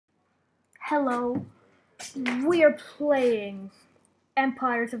Hello, we are playing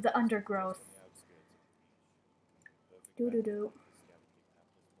Empires of the Undergrowth. Doo-doo-doo.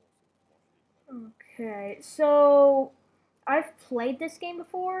 Okay, so I've played this game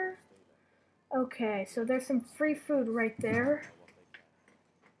before. Okay, so there's some free food right there.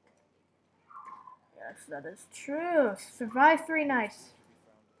 Yes, that is true. Survive 3 nights.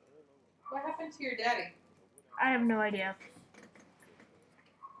 What happened to your daddy? I have no idea.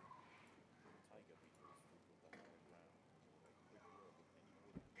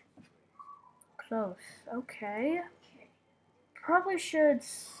 Close. Okay. Probably should.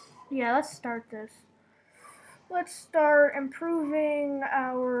 Yeah, let's start this. Let's start improving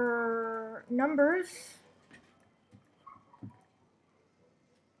our numbers.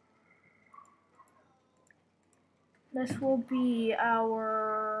 This will be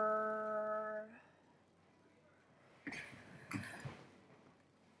our.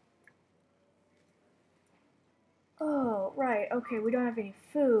 Oh, right, okay, we don't have any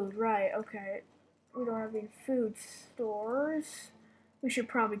food, right, okay. We don't have any food stores. We should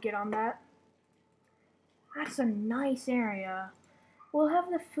probably get on that. That's a nice area. We'll have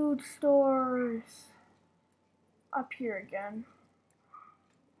the food stores up here again.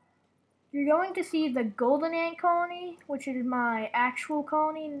 You're going to see the Golden Ant Colony, which is my actual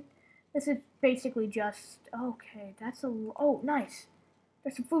colony. This is basically just, okay, that's a, oh, nice.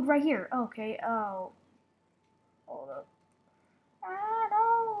 There's some food right here. Okay, oh. Hold up. Ah,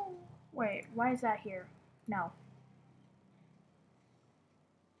 no. Wait, why is that here? No.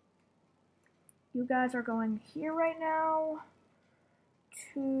 You guys are going here right now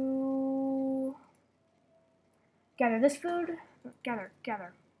to gather this food. Gather.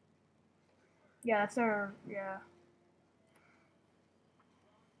 Yeah, that's our, yeah.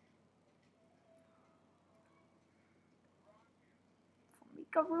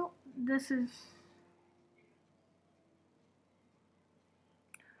 Mika root. This is,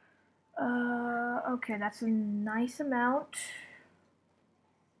 okay, that's a nice amount.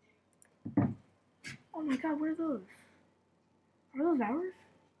 Oh my god, what are those? Are those ours?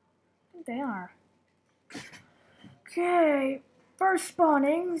 I think they are. Okay, first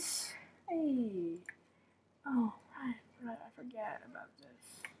spawnings. Hey. Oh, I forget about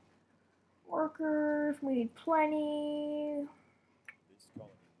this. Workers, we need plenty.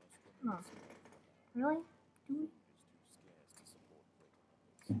 Oh, really? Do we?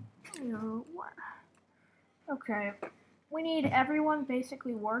 What? Okay, we need everyone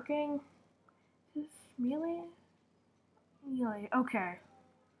basically working. Is this melee? Melee, okay.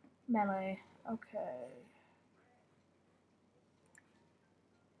 Melee, okay.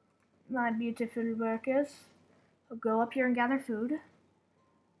 My beautiful workers will go up here and gather food.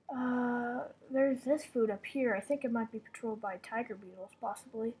 There's this food up here. I think it might be patrolled by tiger beetles,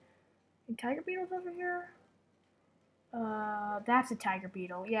 possibly. Any tiger beetles over here? That's a tiger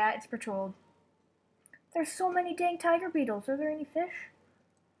beetle. Yeah, it's patrolled. There's so many dang tiger beetles. Are there any fish?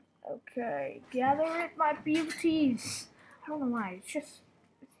 Okay, gather it, my beauties. I don't know why. It's just,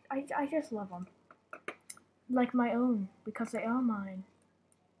 I just love them. Like my own, because they are mine.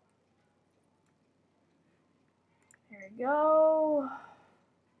 There we go.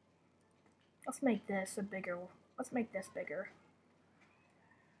 Let's make this a bigger. Let's make this bigger.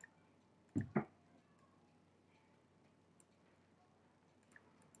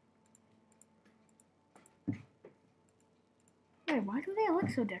 Wait, why do they look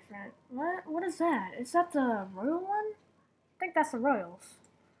so different? What is that? Is that the royal one? I think that's the royals.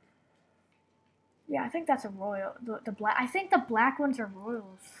 Yeah, I think that's a royal. The black. I think the black ones are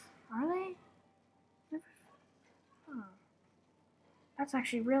royals. Are they? Huh. That's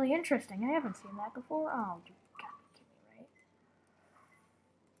actually really interesting. I haven't seen that before. Oh, you gotta be kidding me, right?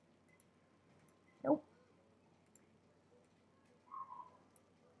 Nope.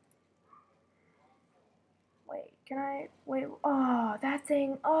 Wait, can I? Wait. Oh, that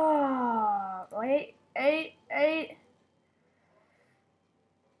thing. Oh, wait. Eight.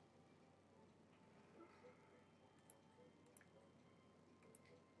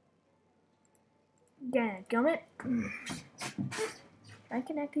 Gummit. Can I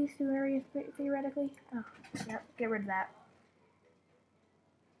connect these two areas theoretically? Oh, yep. Get rid of that.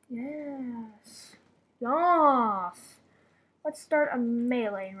 Yes. Yes. Let's start a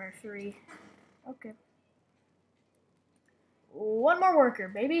melee nursery. Okay. One more worker,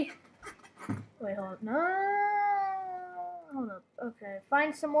 baby. Wait, hold up. No. Hold up. Okay.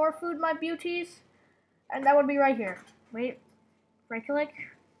 Find some more food, my beauties. And that would be right here. Wait. Right click.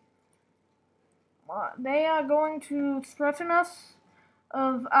 They are going to threaten us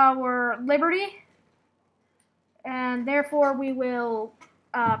of our liberty. And therefore we will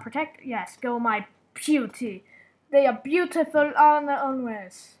Protect. Yes, go my beauty. They are beautiful on their own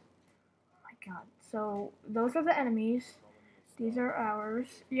ways. Oh my god. So those are the enemies. These are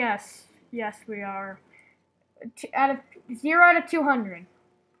ours. Yes, yes, we are. Out of 0 out of 200.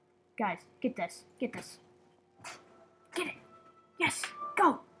 Guys, get this. Get this. Get it. Yes.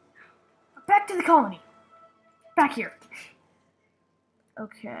 Go. Back to the colony. Back here.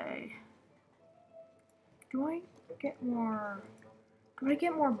 Okay. Do I get more? Do I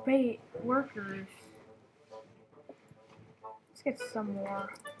get more bait workers? Let's get some more.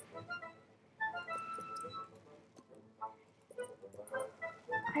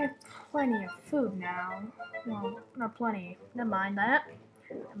 I have plenty of food now. Well, not plenty. Never mind that.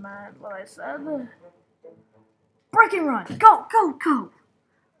 Never mind what I said. Break and run! Go, go, go!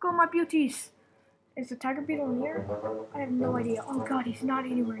 Go, my beauties! Is the tiger beetle near? I have no idea. Oh god, he's not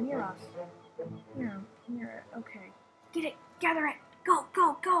anywhere near us. Near it. Okay. Get it! Gather it! Go,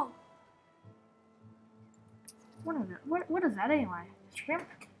 go, go! What is it? What is that anyway? Shrimp?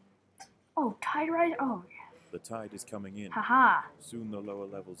 Oh, tide rise? Oh, yeah. The tide is coming in. Haha. Soon the lower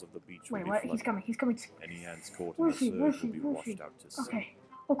levels of the beach Wait, will be what? flooded. He's coming. He's coming. Any hands caught in the surge will be washed out to sea. Okay.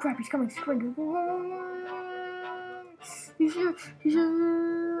 Oh crap, he's coming. He's coming. He's here. He's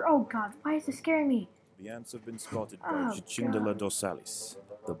here. Oh god, why is this scaring me? The ants have been spotted by Oh, Chindala dorsalis,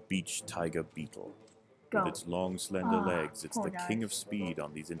 the beach tiger beetle. Go. With its long, slender legs, it's poor the king guys. of speed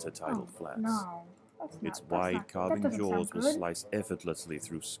on these intertidal flats. No. That's not, Its that's wide, not, carving that doesn't jaws sound will good. slice effortlessly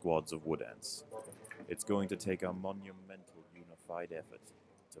through squads of wood ants. It's going to take a monumental, unified effort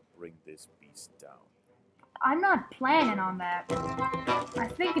to bring this beast down. I'm not planning on that. I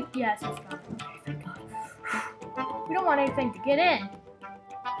think it. Yes, it's gone. Okay, thank God. We don't want anything to get in.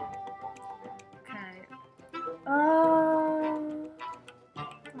 Okay.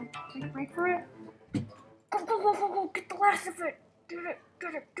 Wait for it. Go, go, go, go, go! Get the last of it. Get it,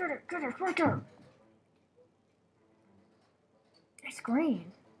 right there. It's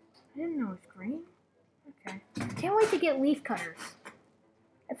green. I didn't know it was green. Okay. Can't wait to get leaf cutters.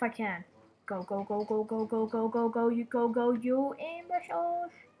 If I can. Go, go, go, go, go, go, go, go, go, you go, you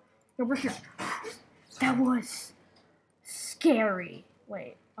ambushes. No, we're here. That was scary.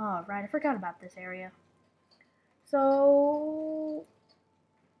 Wait. Oh, right. I forgot about this area. So.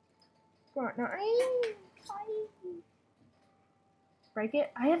 Break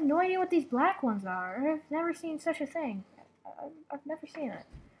it. I have no idea what these black ones are. I've never seen such a thing. I've never seen it.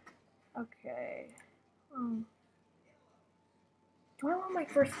 Okay. Do I want my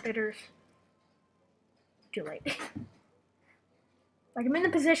first bitters? Too late. Like, I'm in the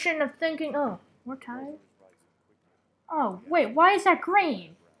position of thinking, oh, more time? Oh, wait, why is that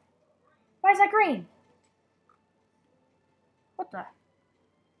green? Why is that green? What the?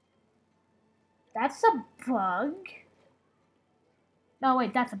 That's a bug? No,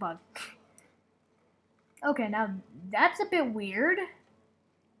 wait, that's a bug. Okay, now, that's a bit weird.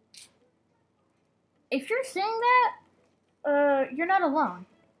 If you're seeing that, you're not alone.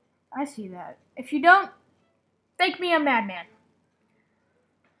 I see that. If you don't, make me a madman.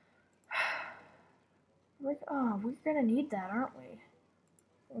 We're gonna need that, aren't we?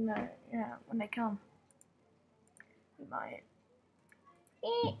 When they come. We might.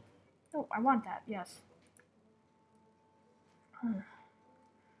 Oh, I want that, yes.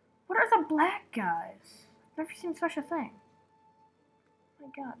 What are the black guys? I've never seen such a thing. Oh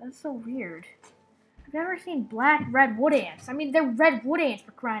my god, that's so weird. I've never seen black red wood ants. I mean, they're red wood ants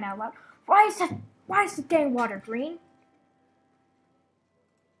for crying out loud. Why is the dang water green?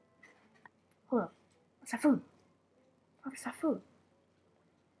 Hold up. What's that food? What's that food?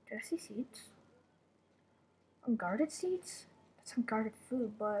 Did I see seeds? Unguarded seeds? That's unguarded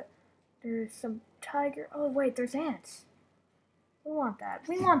food, but there's some tiger. Oh, wait, there's ants. We want that.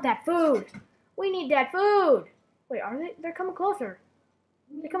 We want that food. We need that food. Wait, are they? They're coming closer.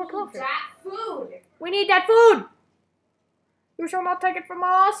 They're coming closer. That food. We need that food. You shall not take it from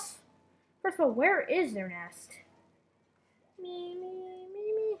us. First of all, where is their nest? Me.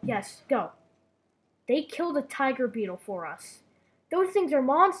 Yes, go. They killed a tiger beetle for us. Those things are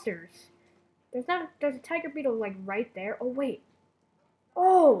monsters. There's a tiger beetle like right there. Oh wait.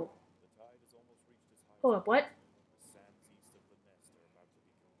 Oh. Hold up, what?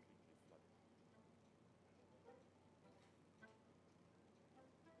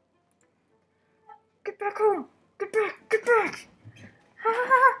 Get back home! Get back! Get back!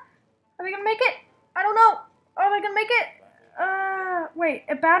 Are they gonna make it? I don't know. Are they gonna make it? Wait,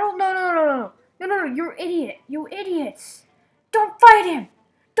 a battle? No, you're an idiot. You idiots. Don't fight him!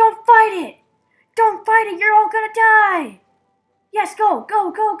 Don't fight it! Don't fight it! You're all gonna die! Yes, go!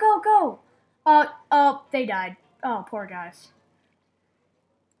 Go! They died. Oh, poor guys.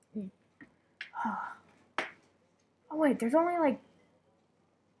 Oh wait, there's only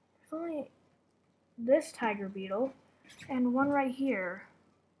this tiger beetle and one right here.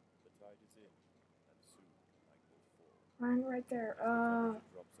 The tide is in, and soon the night will fall. One right there.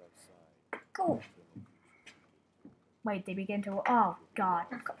 Drops outside. Go. Wait, they begin to. Oh God.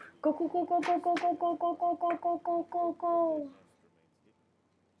 Go go go go go go go go go go go go go go go.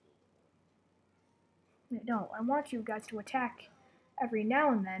 Wait, no, I want you guys to attack every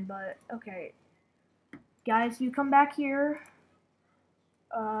now and then, but okay. Guys, you come back here.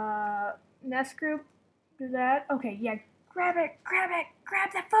 Nest group, do that. Okay, yeah, grab it, grab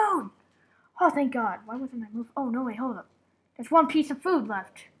that food. Oh, thank God. Why wasn't I move? Oh, no, wait, hold up. There's one piece of food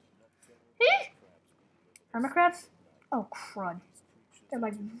left. Hermit crabs? Oh, crud. They're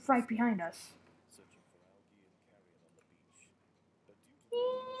like right behind us.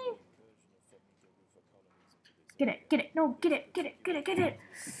 Get it, get it, no, get it, get it, get it, get it.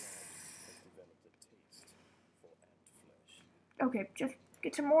 Okay, just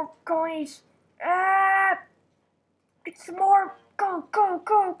get some more coins. Get some more. Go, go,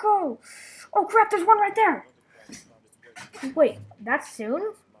 go, go. Oh, crap, there's one right there. Wait, that's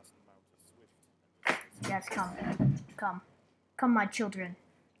soon? Yes, come. Come. Come, my children.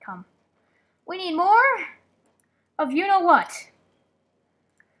 Come. We need more of you know what.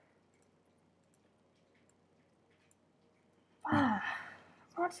 I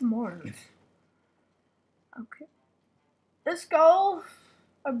want some more of those. Okay. Let's go.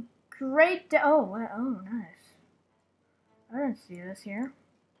 A great day. Oh, nice. I didn't see this here.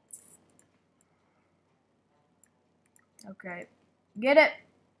 Okay. Get it.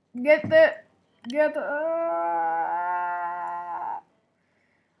 Get the.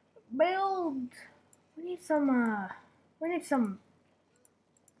 Build. We need some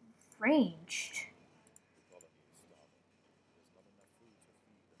ranged.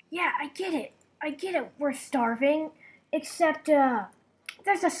 Yeah, I get it. We're starving. Except,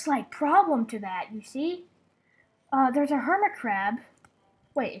 there's a slight problem to that, you see? There's a hermit crab.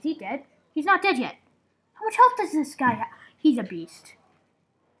 Wait, is he dead? He's not dead yet. How much health does this guy have? He's a beast.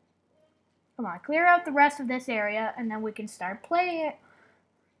 Come on, clear out the rest of this area, and then we can start playing it.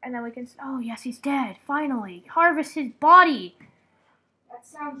 And then we can... Oh, yes, he's dead. Finally. Harvest his body. That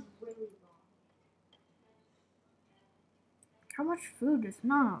sounds really wrong. How much food does...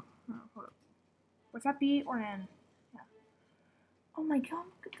 No. Hold up. Was that B or N? Yeah. Oh my God,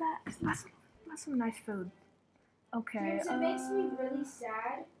 look at that. That's some nice food. Okay. James, it makes me really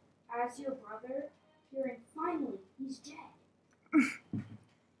sad as your brother hearing finally he's dead.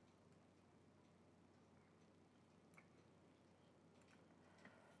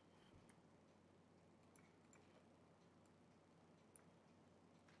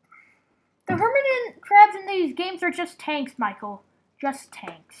 The hermit crabs in these games are just tanks, Michael. Just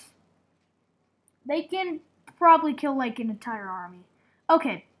tanks. They can probably kill like an entire army.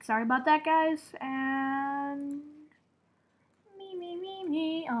 Okay, sorry about that, guys. And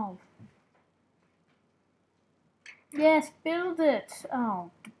me. Oh, yes, build it.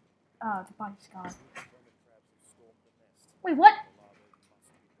 Oh, the body's gone. Wait, what?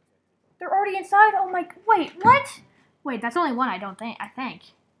 They're already inside. Oh my! Wait, what? Wait, that's only one. I think.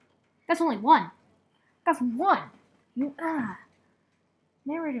 That's only one. That's one. You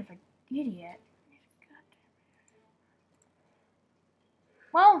narrator's an idiot.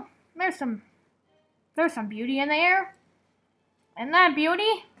 Well, there's some beauty in the air. And that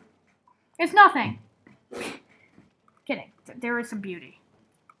beauty is nothing. Kidding. There is some beauty.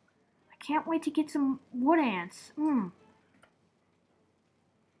 I can't wait to get some wood ants.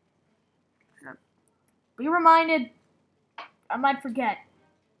 Be reminded. I might forget.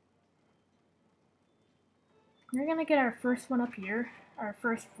 We're gonna get our first one up here. Our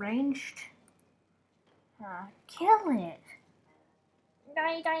first ranged. Kill it.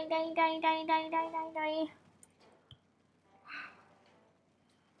 Die.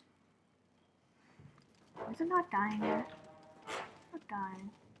 Is it not dying yet? Not dying.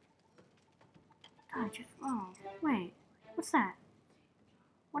 Oh, wait. What's that?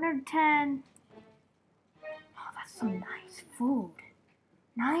 110. Oh, that's some nice food.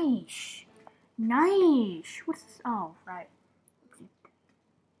 Nice. What's this? Oh, right.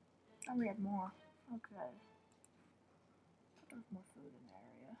 Oh, we have more. Okay. There's more food in the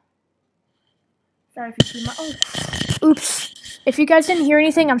area. Sorry if you see my... Oh! Oops. If you guys didn't hear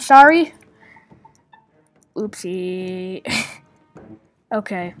anything, I'm sorry. Oopsie.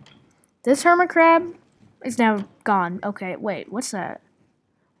 Okay. This hermit crab is now gone. Okay, wait. What's that?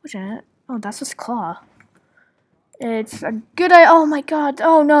 What's that? Oh, that's his claw. It's a good idea. Oh, my God.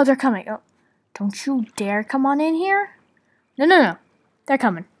 Oh, no, they're coming. Oh. Don't you dare come on in here. No. They're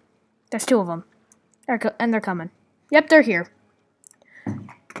coming. There's 2 of them. And they're coming. Yep, they're here.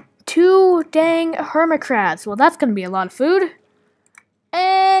 2 dang hermit crabs. Well, that's gonna be a lot of food.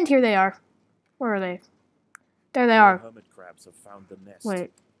 And here they are. Where are they? There they are. Hermit crabs have found the nest.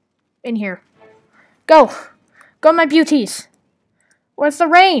 Wait. In here. Go! Go, my beauties! Where's the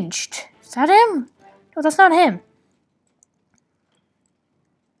ranged? Is that him? No, that's not him.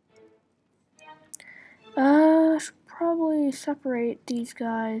 Should probably separate these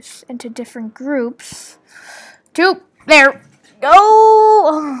guys into different groups. 2! There! Go!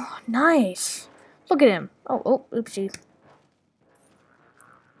 Oh, nice. Look at him. Oh, oopsie.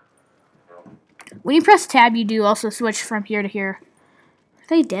 When you press tab, you do also switch from here to here. Are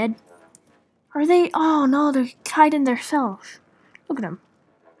they dead? Are they? Oh no, they're tied in themselves. Look at them.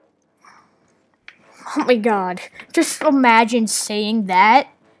 Oh my god. Just imagine saying that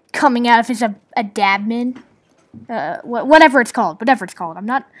coming out of his abdomen. Whatever it's called. Whatever it's called. I'm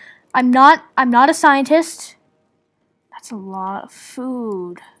not a scientist. That's a lot of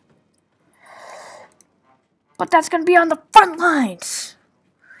food. But that's gonna be on the front lines.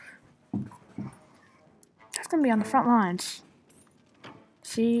 That's gonna be on the front lines.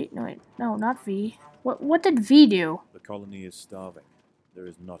 C, no wait, no, not V. What did V do? The colony is starving. There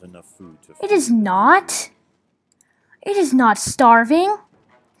is not enough food to It is not. It is not starving.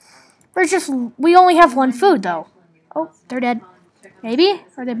 We only have 1 food though. Oh, they're dead. Maybe?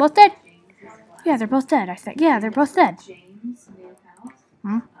 Are they both dead? Yeah, they're both dead, I think. Yeah, they're both dead.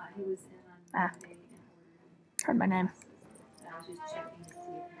 Hmm? Ah. Heard my name.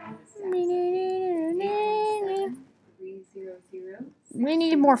 We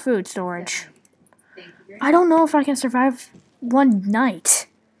need more food storage. I don't know if I can survive 1 night.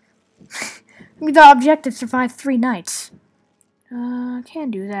 I mean, the objective survive 3 nights. I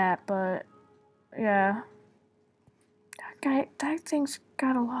can do that, but yeah. That thing's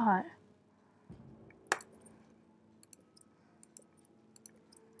got a lot.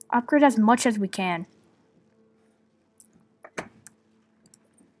 Upgrade as much as we can.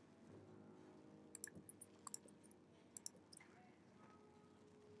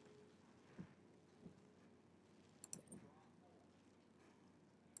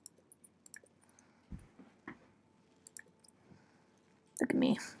 Look at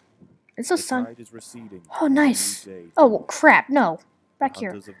me. It's the sun. tide is receding. Oh, nice. Oh, well, crap. No. Back here.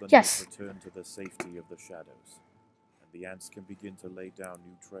 Hunters of the Yes. night return to the safety of the shadows, and the ants can begin to lay down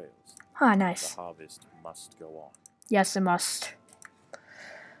new trails. Ah, nice. The harvest must go on. Yes, it must.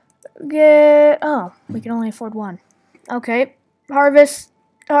 Oh, we can only afford 1. Okay. Harvest.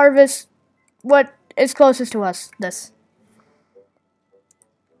 Harvest. What is closest to us? This.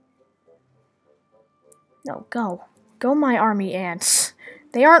 No, go. Go, my army ants.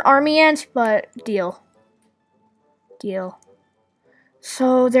 They aren't army ants, but deal. Deal.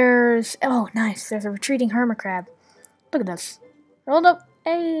 So there's... Oh, nice. There's a retreating hermit crab. Look at this. Hold up.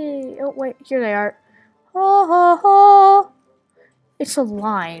 Hey. Oh, wait. Here they are. Ho, ho, ho. It's a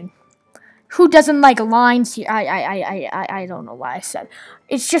line. Who doesn't like lines here? I don't know why I said.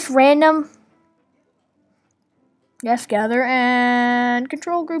 It's just random. Yes, gather and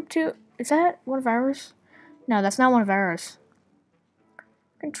control group 2. Is that one of ours? No, that's not one of ours.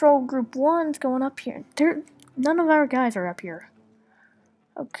 Control group 1's going up here. None of our guys are up here.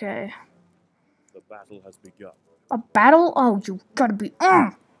 Okay. The battle has begun. A battle? Oh, you gotta be...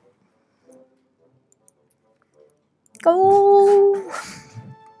 Go!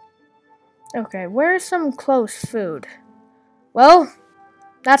 Okay, where's some close food? Well,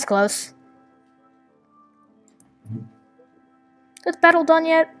 that's close. Is battle done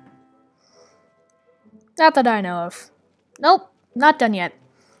yet? Not that I know of. Nope, not done yet.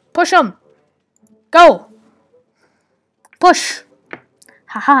 Push him! Go! Push!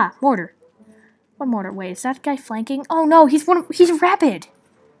 Haha, mortar. What mortar? Wait, is that guy flanking? Oh no, he's rapid!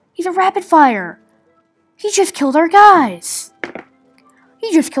 He's a rapid fire! He just killed our guys!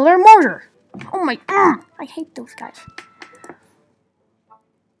 He just killed our mortar! Oh my... I hate those guys.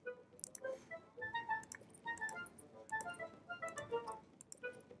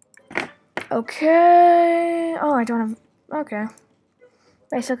 Okay... Oh, I don't have... Okay.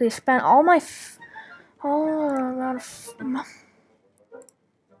 Basically spent all my... amount of...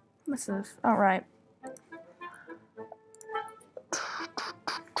 What's this? Alright.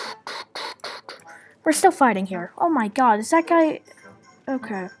 We're still fighting here. Oh my god, is that guy...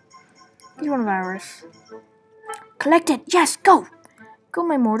 Okay. He's one of ours. Collect it! Yes, go! Go,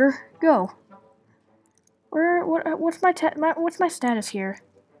 my mortar. Go. What's my status here?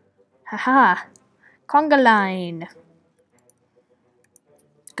 Haha. Conga line.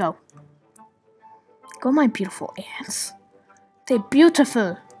 Go. Go, my beautiful ants. They're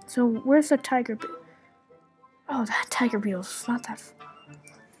beautiful. So where's the tiger beetle? Oh, that tiger beetle's not that.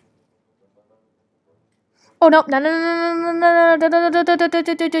 Oh no! No! No! No! No! No!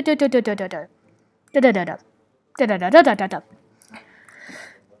 No!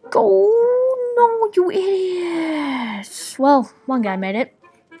 Go! No, you idiots! Well, one guy made it.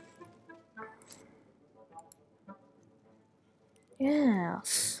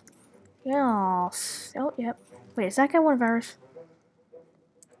 Yes. Yes. Oh, yep. Wait, is that guy one of ours?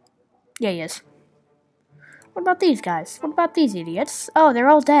 Yeah, he is. What about these guys? What about these idiots? Oh, they're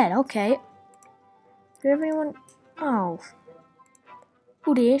all dead. Okay. Do you have anyone? Oh.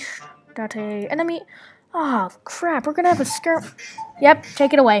 Who dish? That a enemy? Oh, crap. We're gonna have a scare. Yep,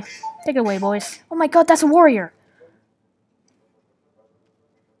 take it away. Take it away, boys. Oh my god, that's a warrior.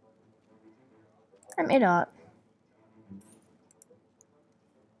 I made up.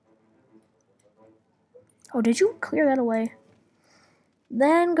 Oh, did you clear that away?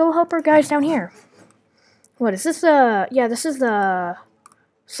 Then go help our guys down here. What is this? Yeah, this is the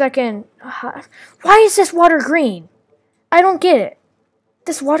second. Why is this water green? I don't get it.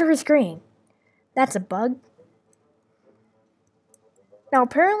 This water is green. That's a bug. Now,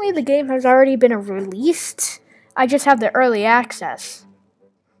 apparently the game has already been released. I just have the early access.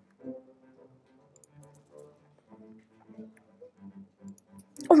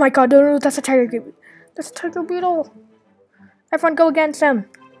 Oh my god, no, that's a tiger beetle. That's a tiger beetle. Everyone go against him.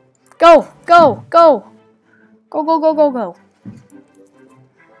 Go, go, go. Go, go, go, go, go.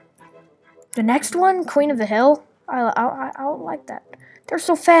 The next one, Queen of the Hill. I don't like that. They're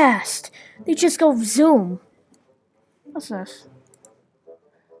so fast. They just go zoom. What's this?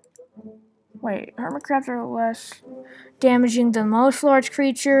 Wait, hermit crabs are less damaging than most large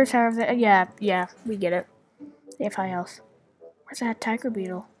creatures. However, yeah, we get it. They have high health. Where's that tiger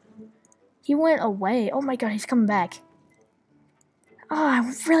beetle? He went away. Oh my god, he's coming back. Oh, I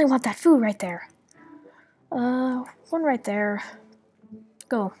really want that food right there. One right there.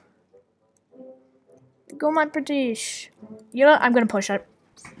 Go. Go, my British. You know what? I'm gonna push it.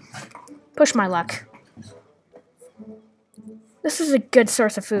 Push my luck. This is a good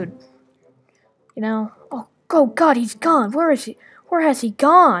source of food. You know? Oh god, he's gone. Where is he? Where has he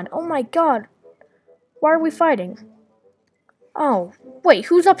gone? Oh my god. Why are we fighting? Oh, wait,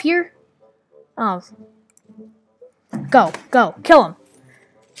 who's up here? Oh. Go, go, kill him.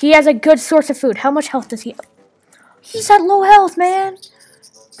 He has a good source of food. How much health does he have? He's at low health, man.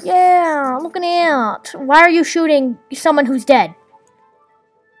 Yeah, looking out. Why are you shooting someone who's dead?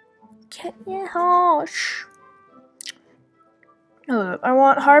 Yeah, hush. I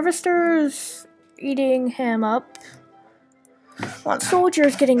want harvesters eating him up. I want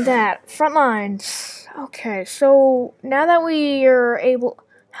soldiers getting that. Front lines. Okay, so now that we are able...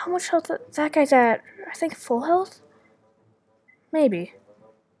 How much health that guy's at? I think full health? Maybe.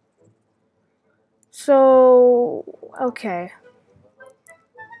 So... Okay.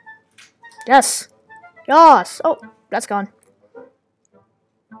 Yes. Yes. Oh, that's gone.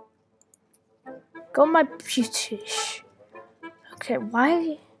 Go my... Okay,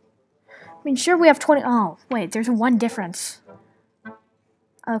 why... I mean, sure, we have 20... Oh, wait, there's one difference.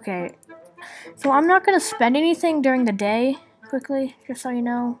 Okay. So I'm not going to spend anything during the day, quickly, just so you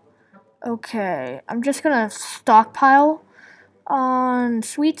know. Okay, I'm just going to stockpile on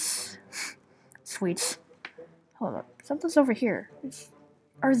sweets. Sweets. Hold up. Something's over here.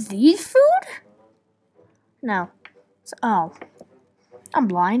 Are these food? No. Oh. I'm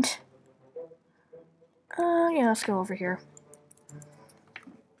blind. Yeah, let's go over here.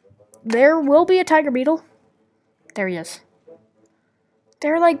 There will be a tiger beetle. There he is.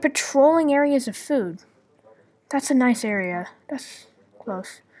 They're like patrolling areas of food. That's a nice area. That's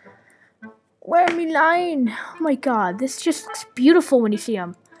close. Where am I lying? Oh my god, this just looks beautiful when you see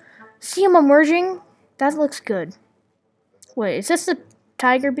him. See him emerging? That looks good. Wait, is this a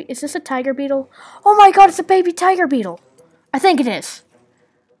tiger? Is this a tiger beetle? Oh my god, it's a baby tiger beetle. I think it is.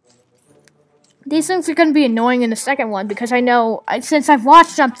 These things are going to be annoying in the second one because I know, since I've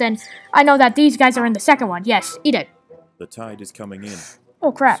watched something, I know that these guys are in the second one. Yes, eat it. The tide is coming in.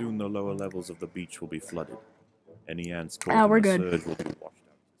 Oh crap. Soon the lower levels of the beach will be flooded. Any ants caught we're in the good. surge will be washed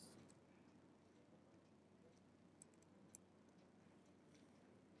out.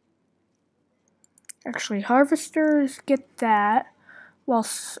 Actually, harvesters get that. Well,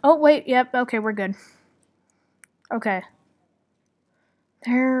 oh wait, yep, okay, we're good. Okay.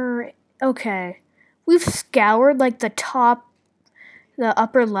 Okay. We've scoured like the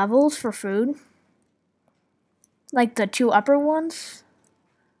upper levels for food. Like the two upper ones.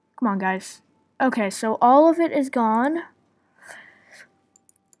 Come on, guys. Okay, so all of it is gone.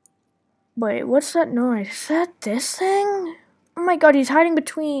 Wait, what's that noise? Is that this thing? Oh my god, he's hiding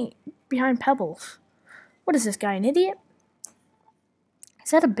behind pebbles. What is this guy, an idiot?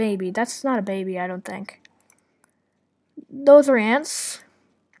 Is that a baby? That's not a baby, I don't think. Those are ants.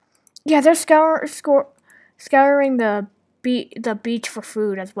 Yeah, they're scouring the beach for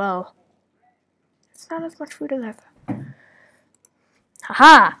food as well. It's not as much food as I thought.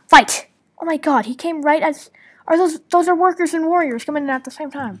 Haha! Fight! Oh my god, he came right as... Those are workers and warriors coming in at the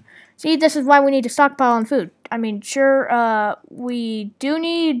same time. See, this is why we need to stockpile on food. I mean, sure, we do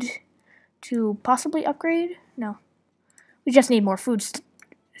need to possibly upgrade. No. We just need more food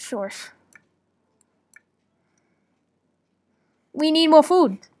source. We need more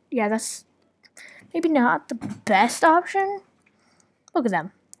food. Yeah, that's maybe not the best option. Look at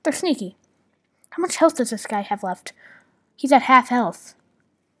them. They're sneaky. How much health does this guy have left? He's at half health.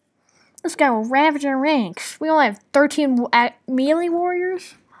 This guy will ravage our ranks. We only have 13 melee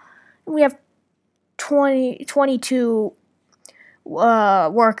warriors. And we have 22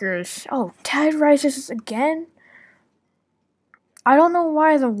 workers. Oh, tide rises again? I don't know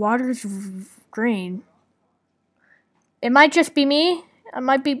why the water's green. It might just be me. I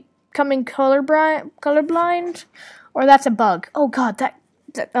might be becoming colorblind. Or that's a bug. Oh god,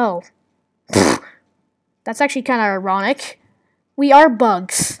 oh. That's actually kind of ironic. We are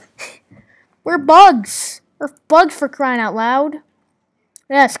bugs. We're bugs. We're bugs for crying out loud.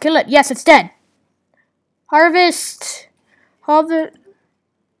 Yes, kill it. Yes, it's dead. Harvest. Harvest.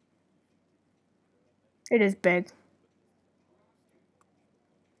 It is big.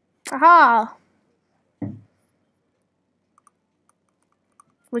 Aha.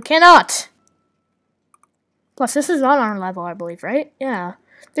 We cannot. Plus, this is on our level, I believe, right? Yeah.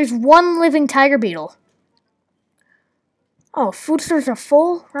 There's one living tiger beetle. Oh, food stores are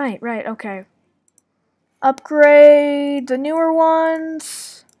full? Right, okay. Upgrade the newer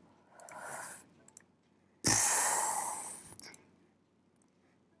ones.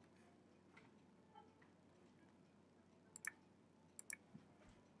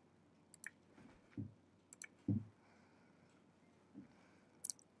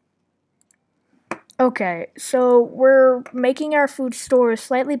 Okay, so we're making our food stores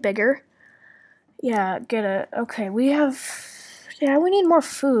slightly bigger. Yeah, get it. Okay, we need more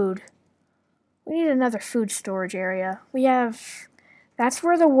food. We need another food storage area. That's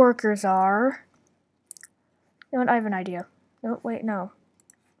where the workers are. You know what, I have an idea. No, wait, no.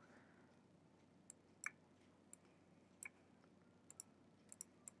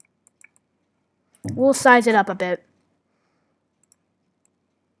 We'll size it up a bit.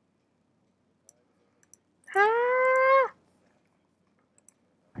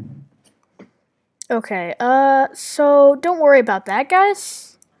 Okay, so don't worry about that,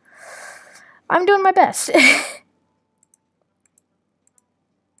 guys. I'm doing my best.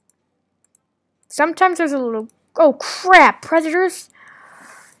 Sometimes there's a little... Oh, crap! Predators!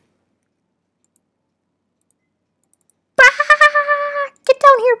 Get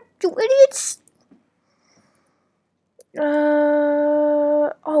down here, you idiots!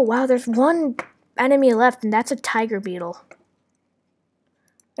 Oh, wow, there's one enemy left, and that's a tiger beetle.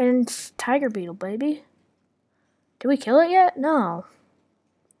 And it's tiger beetle, baby. Did we kill it yet? No.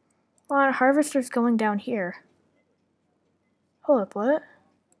 Well, harvester's going down here. Hold up, what?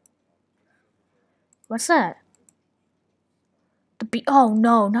 What's that? Oh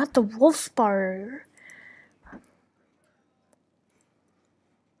no, not the wolf spider.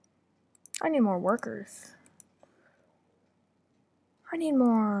 I need more workers. I need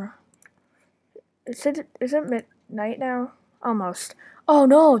more. Is it midnight now? Almost. Oh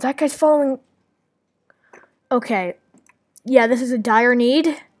no, that guy's following. Okay. Yeah, this is a dire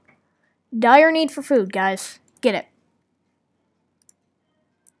need. Dire need for food, guys. Get it.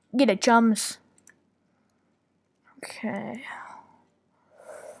 Get it, chums. Okay.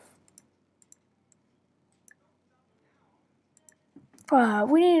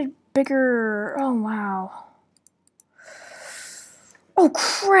 We need bigger... Oh, wow. Oh,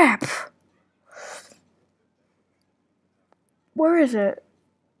 crap! Where is it?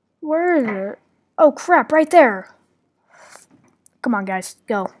 Where is it? Oh, crap, right there. Come on, guys.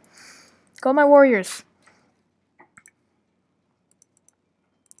 Go. Go, my warriors.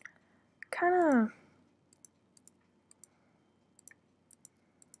 Kinda...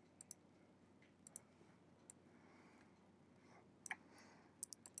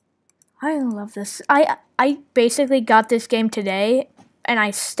 I love this. I basically got this game today, and I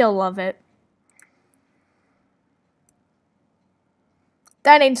still love it.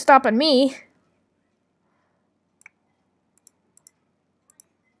 That ain't stopping me.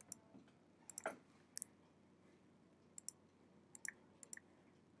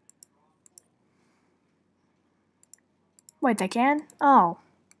 Wait, they can? Oh.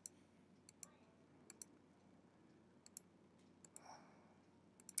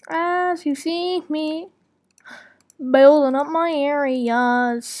 As you see me building up my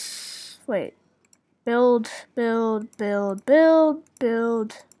areas. Wait. Build.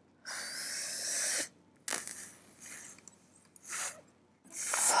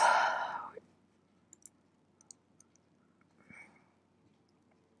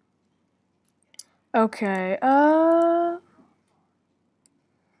 Okay,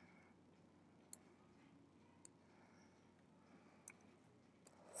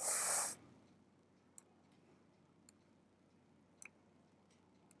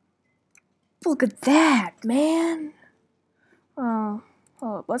 look at that, man. Oh,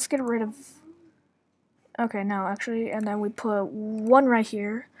 let's get rid of... Okay, no, actually, and then we put one right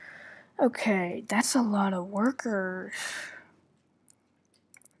here. Okay, that's a lot of workers.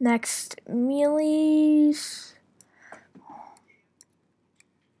 Next, mealies.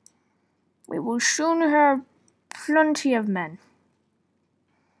 We will soon have plenty of men.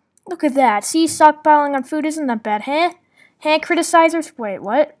 Look at that. See, stockpiling on food isn't that bad, huh? Huh, criticizers? Wait,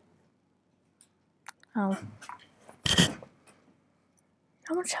 what? Oh.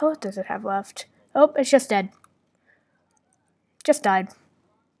 How much health does it have left? Oh, it's just dead. Just died.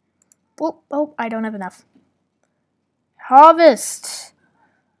 Oh, I don't have enough. Harvest!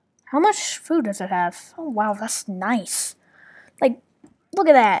 How much food does it have? Oh, wow, that's nice. Like, look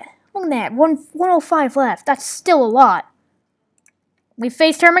at that. Look at that. 105 left. That's still a lot. We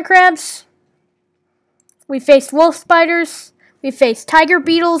faced hermit crabs. We faced wolf spiders. We faced tiger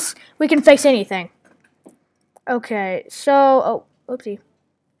beetles. We can face anything. Okay, so... Oh, oopsie.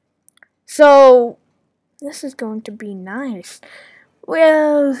 So, this is going to be nice. We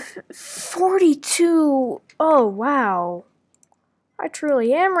have 42. Oh, wow. I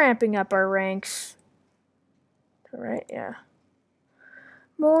truly am ramping up our ranks. Alright, yeah.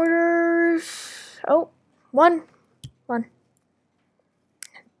 Mortars. Oh, one.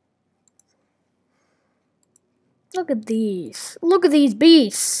 Look at these. Look at these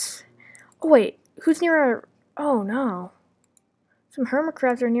beasts. Oh, wait. Who's near our... Oh, no. Some hermit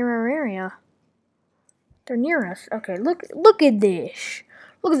crabs are near our area. They're near us. Okay, look at this.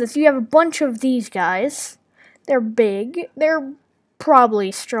 Look at this. You have a bunch of these guys. They're big. They're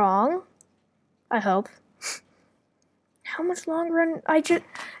probably strong. I hope. How much longer?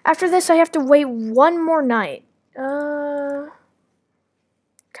 After this, I have to wait one more night. Kinda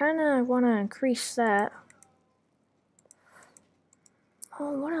want to increase that.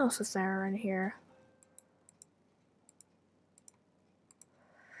 Oh, what else is there in here?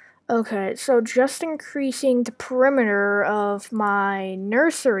 Okay, so just increasing the perimeter of my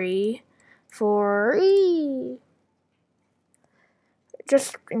nursery for...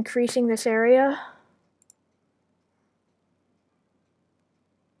 Just increasing this area.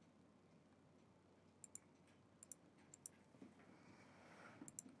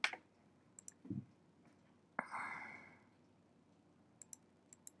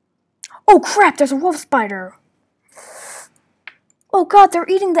 Oh crap, there's a wolf spider! Oh god, they're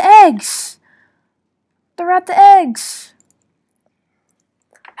eating the eggs! They're at the eggs!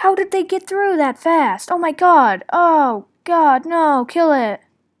 How did they get through that fast? Oh my god! Oh god, no, kill it!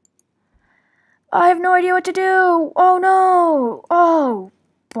 I have no idea what to do! Oh no! Oh,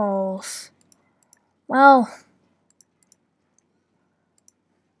 balls. Well...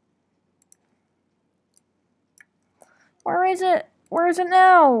 Where is it? Where is it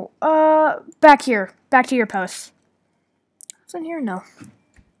now? Back here. Back to your post. What's in here? No.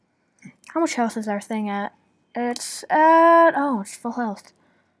 How much health is our thing at? It's at... Oh, it's full health.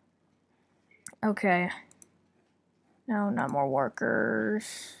 Okay. No, not more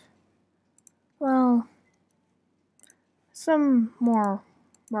workers. Well... Some more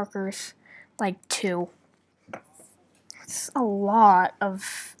workers. Like 2. It's a lot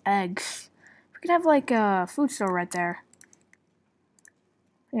of eggs. We could have like a food store right there.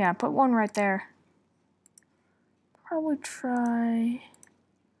 Yeah, put one right there. Probably try...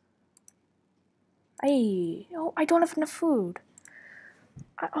 Hey, oh, I don't have enough food.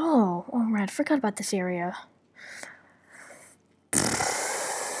 Oh, right, I forgot about this area.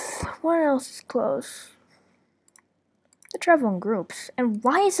 What else is close? The travel in groups. And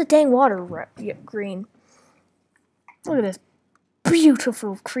why is the dang water green? Look at this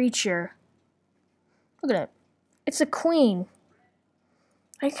beautiful creature. Look at it. It's a queen.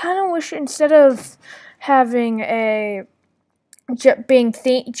 I kind of wish instead of having a being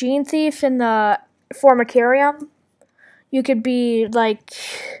gene thieves in the formicarium, you could be like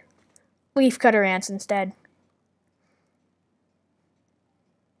leafcutter ants instead.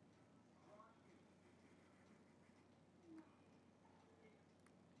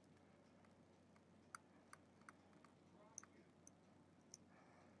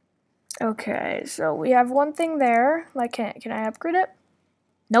 Okay, so we have one thing there. Like, can I upgrade it?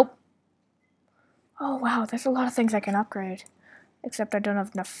 Nope. Oh, wow, there's a lot of things I can upgrade. Except I don't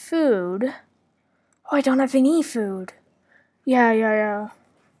have enough food. Oh, I don't have any food. Yeah.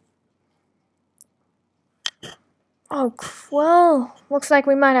 Oh, well, looks like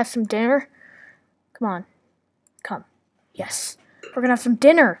we might have some dinner. Come on. Come. Yes. We're gonna have some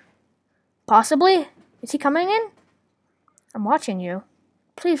dinner. Possibly? Is he coming in? I'm watching you.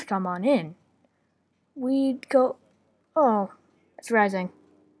 Please come on in. We'd go... Oh, it's rising.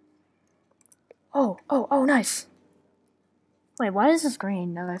 Oh, nice. Wait, why is this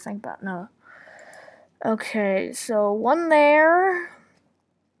green now that I think about it? No. Okay, so one there.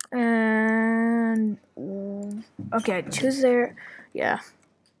 And... Okay, choose there. Yeah.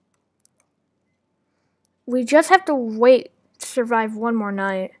 We just have to wait to survive one more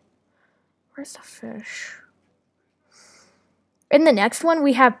night. Where's the fish? In the next one,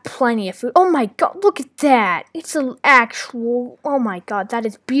 we have plenty of food. Oh my god, look at that. It's an actual... Oh my god, that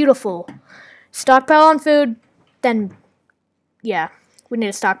is beautiful. Stockpile on food, then... Yeah, we need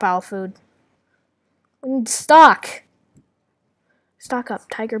a stockpile of food. We need stock. Stock up,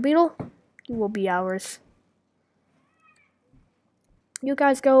 tiger beetle. You will be ours. You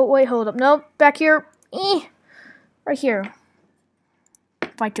guys go... Wait, hold up. Nope, back here. Right here.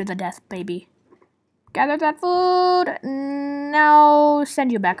 Fight to the death, baby. Gather that food. Now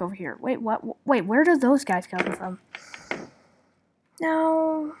send you back over here. Wait, what? Wait, where do those guys come from?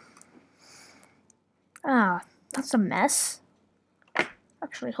 No. Ah, that's a mess.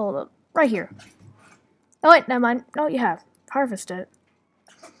 Actually, hold up. Right here. Oh, wait, never mind. No, you have. Harvest it.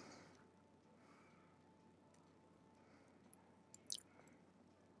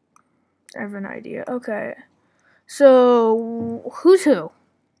 I have an idea. Okay. So, who's who?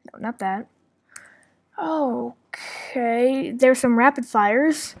 No, not that. Okay. There's some rapid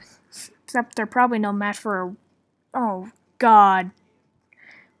fires. Except they're probably no match for a... Oh, God.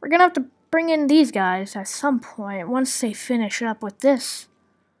 We're gonna have to bring in these guys at some point once they finish up with this.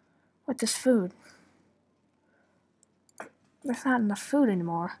 With this food. There's not enough food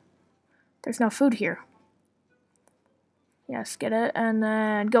anymore. There's no food here. Yes, get it, and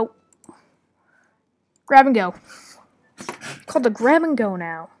then go. Grab and go. It's called the grab and go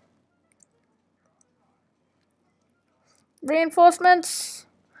now. Reinforcements.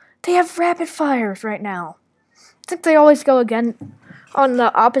 They have rapid fires right now. I think they always go again on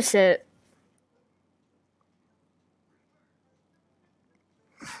the opposite.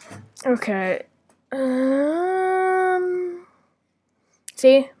 Okay.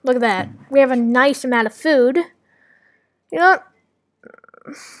 See? Look at that. We have a nice amount of food. You know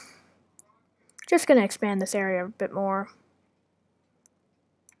what? Just gonna expand this area a bit more.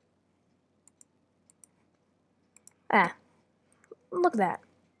 Ah. Look at that.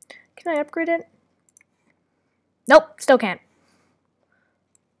 Can I upgrade it? Nope, still can't.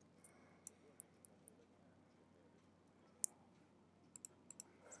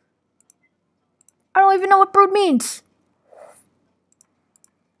 I don't even know what brood means.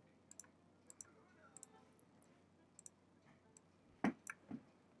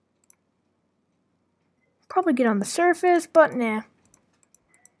 Probably get on the surface, but nah.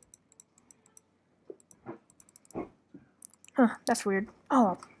 Huh, that's weird.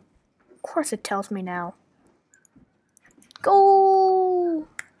 Oh, of course it tells me now. Go!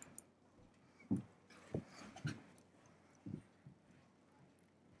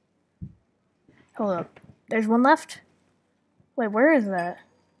 Hold up. There's one left? Wait, where is that?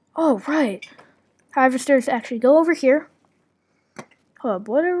 Oh, right. Harvesters actually go over here. Hold up,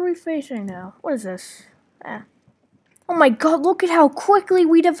 what are we facing now? What is this? Ah. Oh my god, look at how quickly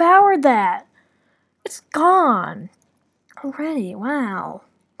we devoured that! It's gone! Already, wow.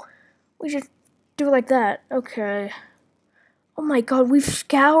 We just do it like that. Okay. Oh my god, we've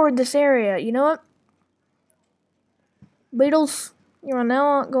scoured this area. You know what? Beetles, you are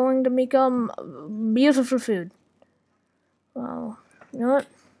now going to become beautiful food. Well, you know what?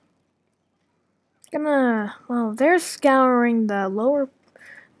 Well, they're scouring the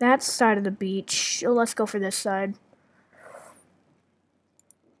that side of the beach. So let's go for this side.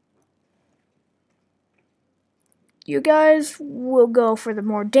 You guys will go for the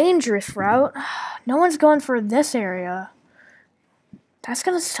more dangerous route. No one's going for this area. That's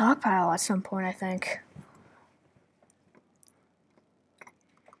gonna stockpile at some point, I think.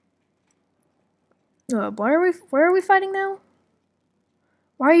 Where are we fighting now?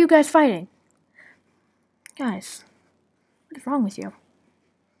 Why are you guys fighting? Guys, what is wrong with you?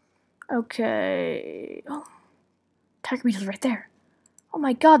 Okay. Oh, tiger beetles right there. Oh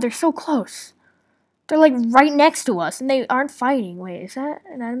my god, they're so close. They're like right next to us and they aren't fighting. Wait, is that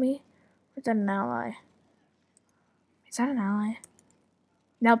an enemy? Is that an ally? Is that an ally?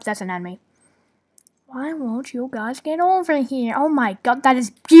 Nope, that's an enemy. Why won't you guys get over here? Oh my god, that is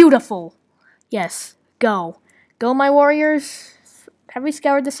beautiful. Yes, go. Go, my warriors. Have we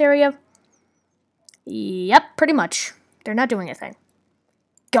scoured this area? Yep, pretty much. They're not doing anything.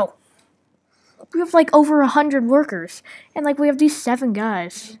 Go. We have like over 100 workers. And like we have these 7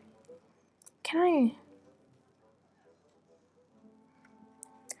 guys. Can I...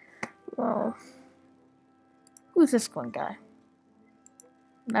 Well... Who's this one guy?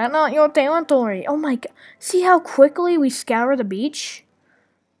 That's not your territory. Oh my god. See how quickly we scour the beach?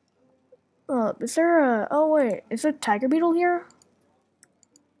 Is there a... Oh wait, is there a tiger beetle here?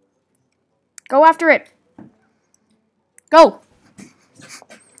 Go after it. Go.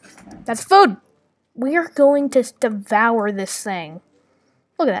 That's food. We are going to devour this thing.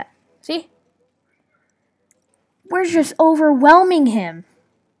 Look at that. See? We're just overwhelming him.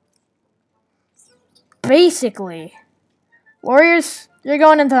 Basically. Warriors, you're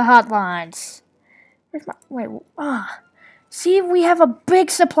going into the hotlines. Where's my... Wait, see, we have a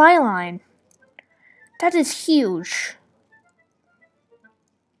big supply line. That is huge.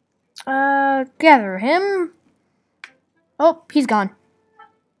 Gather him. Oh, he's gone.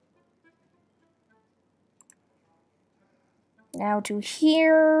 Now to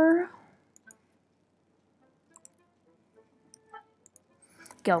here.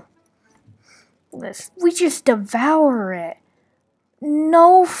 Go. We just devour it.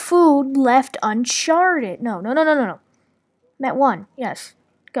 No food left uncharted. No. Met 1. Yes.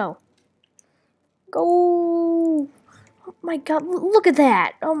 Go. Go. Oh my god, look at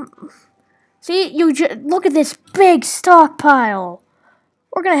that. See, look at this big stockpile.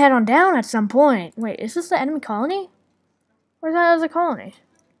 We're gonna head on down at some point. Wait, is this the enemy colony? Where's that other colony?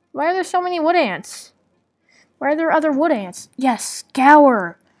 Why are there so many wood ants? Why are there other wood ants? Yes,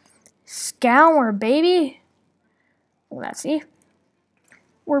 scour. Scour, baby. Look at that, see?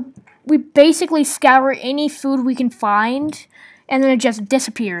 We basically scour any food we can find, and then it just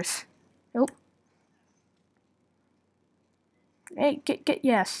disappears. Nope. Hey,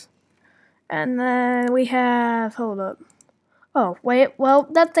 yes. And then we have, hold up. Oh, wait, well,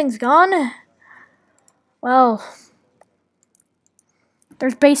 that thing's gone. Well,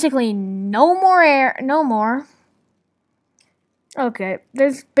 there's basically no more. Okay,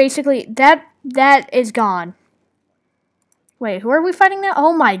 there's basically, that is gone. Wait, who are we fighting now?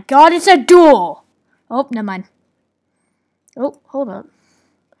 Oh my god, it's a duel! Oh, never mind. Oh, hold up.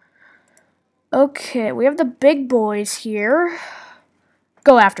 Okay, we have the big boys here.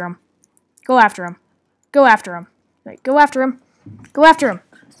 Go after him. Go after him. Go after him. Wait, go after him. Go after him.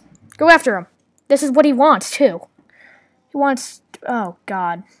 Go after him. This is what he wants, too. He wants... Oh,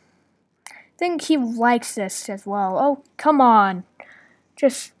 God. I think he likes this as well. Oh, come on.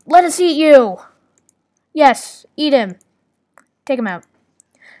 Just let us eat you. Yes, eat him. Take him out.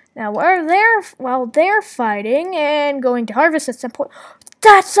 Now, while they're fighting and going to harvest at some point...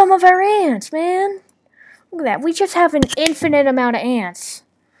 That's some of our ants, man. Look at that. We just have an infinite amount of ants.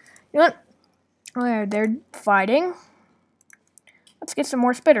 You know what? Oh, they're fighting. Let's get some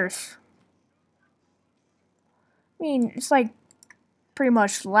more spitters. I mean, it's like pretty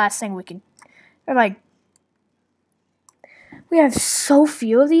much the last thing we can... They're like... We have so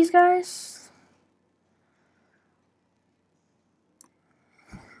few of these guys.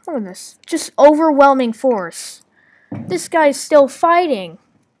 Look at this. Just overwhelming force. This guy's still fighting.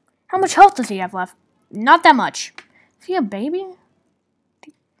 How much health does he have left? Not that much. Is he a baby?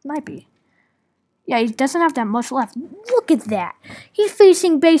 He might be. Yeah, he doesn't have that much left. Look at that. He's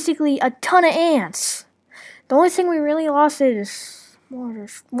facing basically a ton of ants. The only thing we really lost is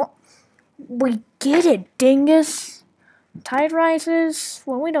mortars. We get it, dingus. Tide rises.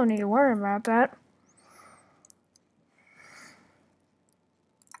 Well, we don't need to worry about that.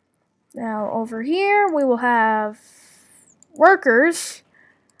 Now, over here, we will have workers.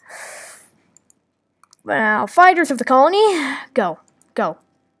 Now, fighters of the colony. Go. Go.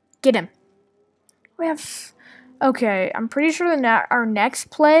 Get him. We have... Okay, I'm pretty sure that our next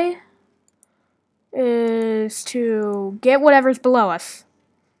play is to get whatever's below us.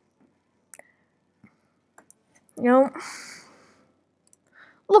 You know?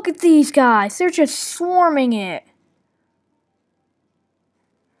 Look at these guys. They're just swarming it.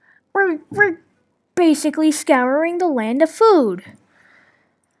 We're basically scouring the land of food.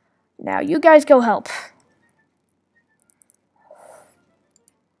 Now, you guys go help.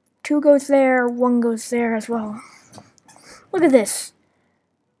 2 goes there, 1 goes there as well. Look at this.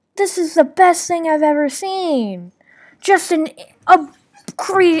 This is the best thing I've ever seen. Just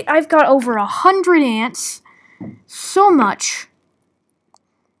I've got over 100 ants. So much.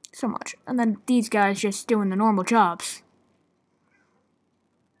 So much. And then these guys just doing the normal jobs.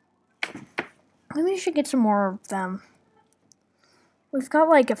 Maybe we should get some more of them. We've got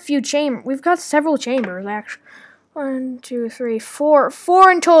like a few we've got several chambers actually. 1, 2, 3, 4.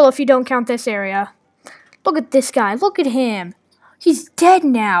 4 in total if you don't count this area. Look at this guy. Look at him. He's dead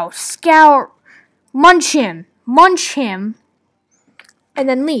now. Scour. Munch him. Munch him. And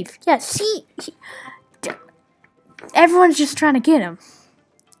then leave. Yeah, see? Everyone's just trying to get him.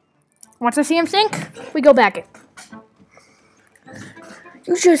 Once I see him sink, we go back in.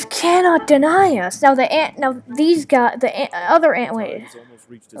 You just cannot deny us. Now these guys, other ant. Wait. He's almost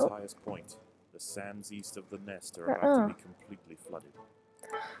reached his highest point. The sands east of the nest are about to be completely flooded.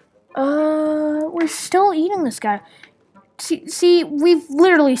 We're still eating this guy. See, we've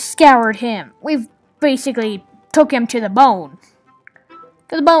literally scoured him. We've basically took him to the bone.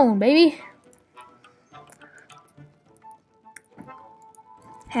 To the bone, baby.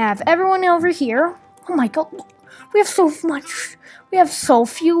 Have everyone over here. Oh my god. We have so much. We have so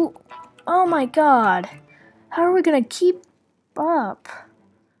few. Oh my god. How are we gonna keep up?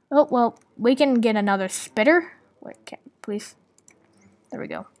 Oh, well, we can get another spitter. Wait, please. There we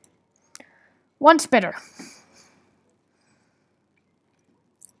go. 1 spitter.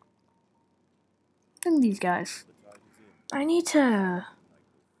 Look at these guys. I might.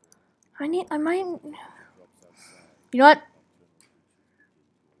 You know what?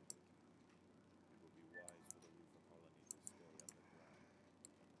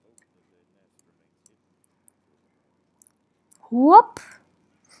 Whoop.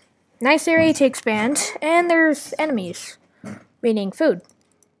 Nice area to expand. And there's enemies. Meaning food.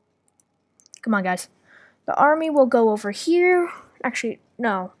 Come on, guys. The army will go over here. Actually,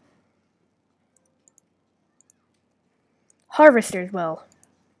 no. Harvesters will.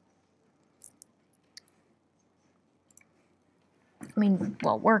 I mean,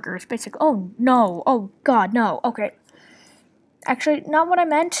 well, workers, basically. Oh, no. Oh, God, no. Okay. Actually, not what I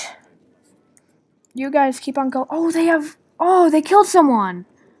meant. You guys keep on going. Oh, they have... Oh, they killed someone.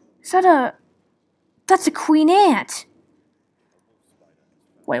 Is that a... That's a queen ant.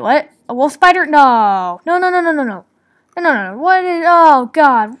 Wait, what? A wolf spider? No. No, no, no, no, no, no. No, no, no. What is... Oh,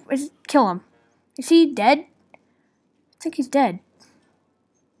 God. Kill him. Is he dead? I think he's dead.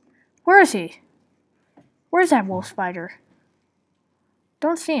 Where is he? Where's that wolf spider?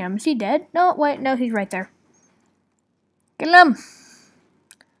 Don't see him. Is he dead? No, wait. No, he's right there. Kill him.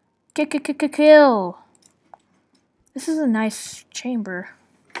 Kill. This is a nice chamber.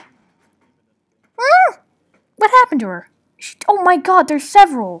 What happened to her? Oh my god, there's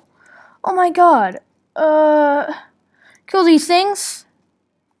several. Oh my god. Kill these things.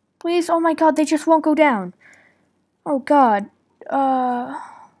 Please. Oh my god, they just won't go down. Oh god.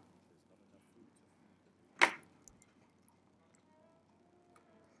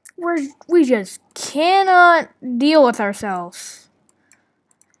 We just cannot deal with ourselves.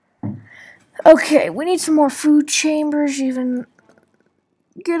 Okay, we need some more food chambers. Even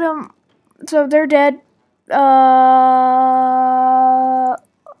get them. So they're dead.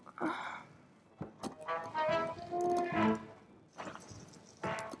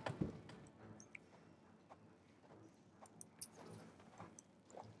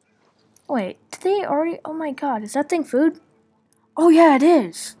 Wait, did they already? Oh my god, is that thing food? Oh yeah, it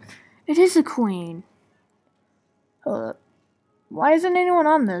is. It is a queen. Hold up. Why isn't anyone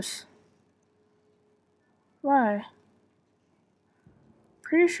on this? Why?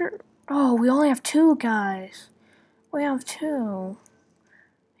 Pretty sure. Oh, we only have 2 guys. We have 2.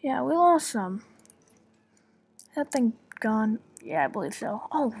 Yeah, we lost some. That thing gone. Yeah, I believe so.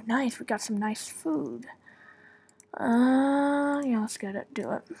 Oh, nice. We got some nice food. Yeah, let's get it.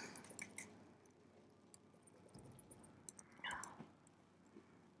 Do it.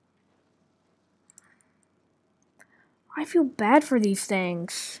 I feel bad for these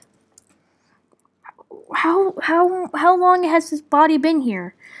things. How long has this body been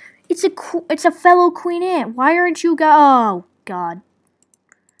here? It's a fellow queen ant. Why aren't you oh god.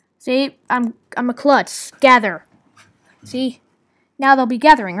 See, I'm a klutz. Gather. See? Now they'll be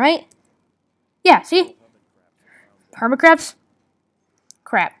gathering, right? Yeah, see? Hermit crabs?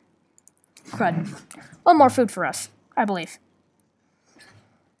 Crap. Crud. One more food for us, I believe.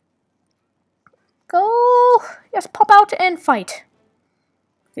 Go! Yes, pop out and fight.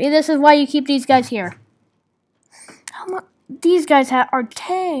 See, this is why you keep these guys here. How much? These guys are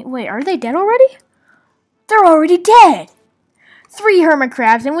Wait, are they dead already? They're already dead! 3 hermit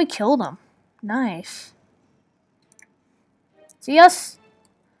crabs and we killed them. Nice. See us?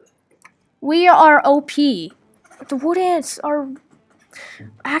 We are OP. The wood ants are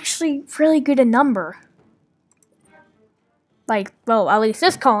actually really good in number. Like, well, at least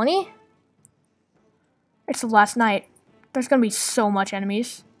this colony. It's the last night. There's gonna be so much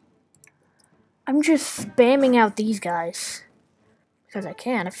enemies. I'm just spamming out these guys. Because I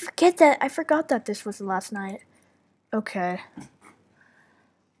can. I forgot that this was the last night. Okay.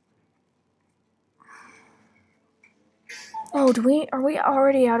 Oh, are we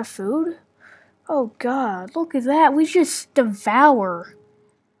already out of food? Oh god, look at that. We just devour.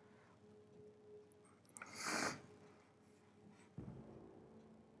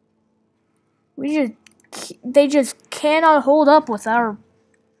 They just cannot hold up with our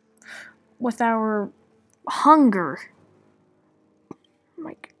hunger.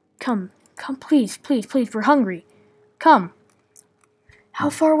 Like, come, please, we're hungry. Come. How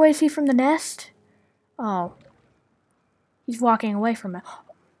far away is he from the nest? Oh. He's walking away from it.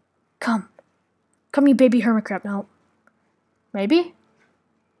 Come, you baby hermit crab. No. Maybe?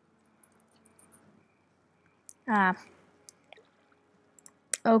 Ah.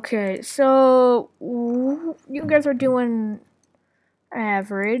 Okay, so you guys are doing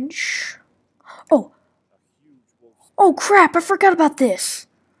average. Oh. Oh crap, I forgot about this.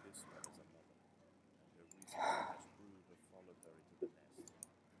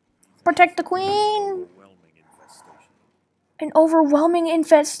 Protect the queen. An overwhelming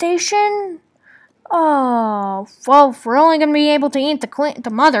infestation? Oh, well, we're only going to be able to eat the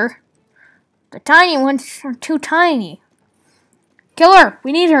mother. The tiny ones are too tiny. Kill her.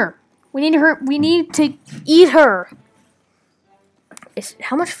 We need her. We need to eat her.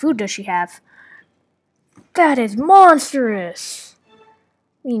 How much food does she have? That is monstrous.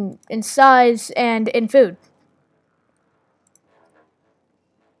 I mean, in size and in food.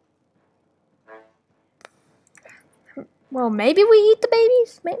 Well, maybe we eat the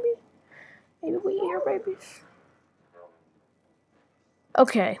babies. Maybe we eat her babies.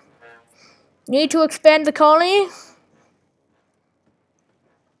 Okay. Need to expand the colony.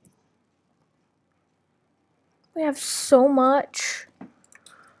 We have so much.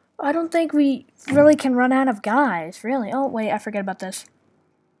 I don't think we really can run out of guys, really. Oh, wait, I forget about this.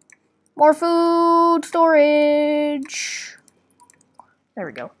 More food storage. There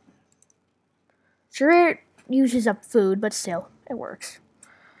we go. Sure, it uses up food, but still, it works.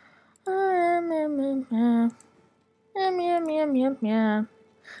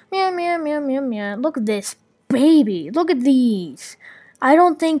 Look at this baby. Look at these. I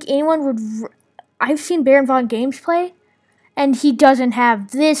don't think anyone would... I've seen Baron Von Games play, and he doesn't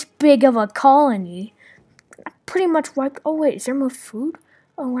have this big of a colony. Pretty much wiped... Oh, wait, is there more food?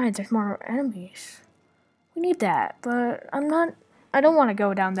 Oh, right, there's more enemies. We need that, but I don't want to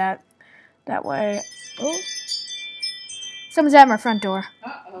go down that way. Oh. Someone's at my front door.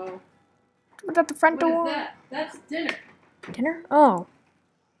 Uh-oh. Someone's at the front door. What is that? That's dinner. Dinner? Oh.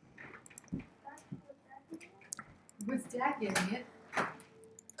 Was Dad getting it?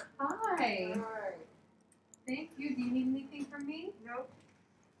 Hi. Thank you. Do you need anything from me? Nope.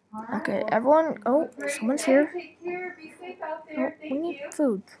 All right, Okay, well, everyone. Oh, great. someone's Hey, here. Take care. Be safe out Oh, there. we Thank need you.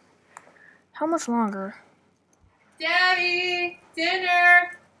 food. How much longer? Daddy,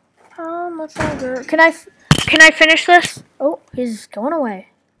 dinner. How much longer? Can I finish this? Oh, he's going away.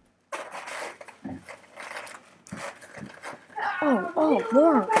 Oh,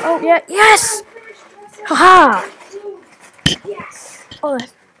 more. Oh, yeah, yes! Haha! Yes. Oh,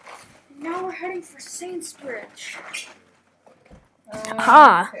 Now we're heading for Sainsbridge.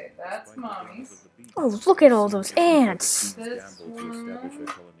 Aha. Okay, that's mommy's. oh, look at all those ants. This one.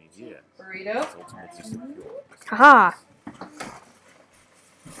 Burrito. Haha.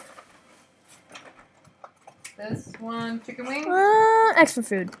 This one. Chicken wings. Extra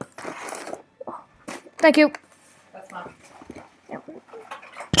food. Thank you. That's mommy.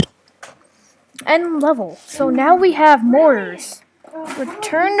 End level. So now we have mortars.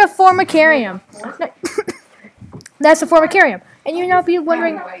 Return to Formicarium. No, that's the Formicarium. And you now be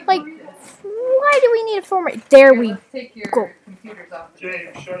wondering, like, why do we need a Formicarium? There we Let's take your go. computers off.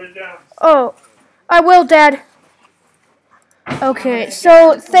 James, shut it down. Oh, I will, Dad. Okay,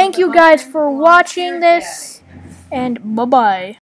 so thank you guys for watching this, and bye-bye.